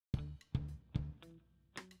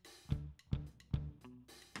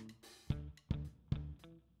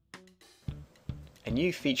A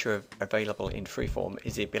new feature available in Freeform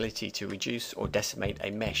is the ability to reduce or decimate a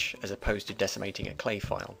mesh as opposed to decimating a clay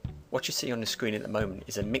file. What you see on the screen at the moment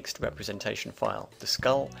is a mixed representation file. The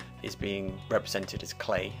skull is being represented as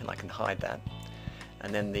clay, and I can hide that.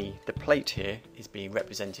 And then the plate here is being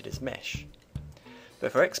represented as mesh.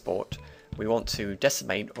 But for export, we want to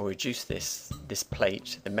decimate or reduce this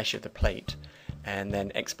plate, the mesh of the plate, and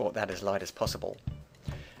then export that as light as possible.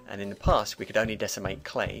 And in the past we could only decimate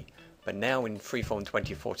clay, but now in Freeform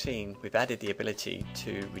 2014 we've added the ability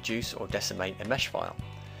to reduce or decimate a mesh file.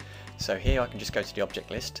 So here I can just go to the object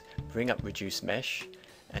list, bring up reduce mesh,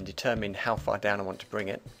 and determine how far down I want to bring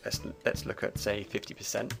it. Let's look at, say,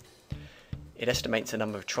 50%. It estimates a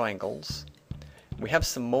number of triangles. We have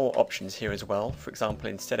some more options here as well. For example,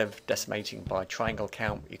 instead of decimating by triangle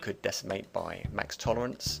count, you could decimate by max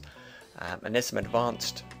tolerance. And there's some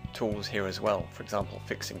advanced tools here as well. For example,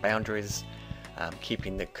 fixing boundaries,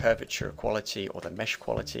 keeping the curvature quality or the mesh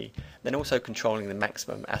quality, then also controlling the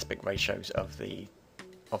maximum aspect ratios of the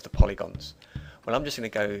polygons. Well, I'm just going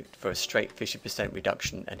to go for a straight 50%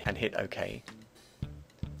 reduction and hit OK.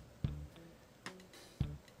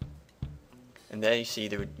 And there you see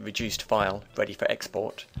the reduced file ready for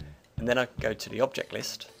export. And then I can go to the object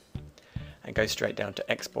list and go straight down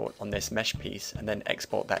to export on this mesh piece and then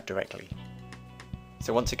export that directly.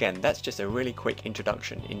 So once again, that's just a really quick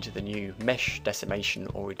introduction into the new mesh decimation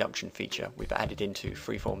or reduction feature we've added into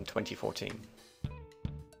Freeform 2014.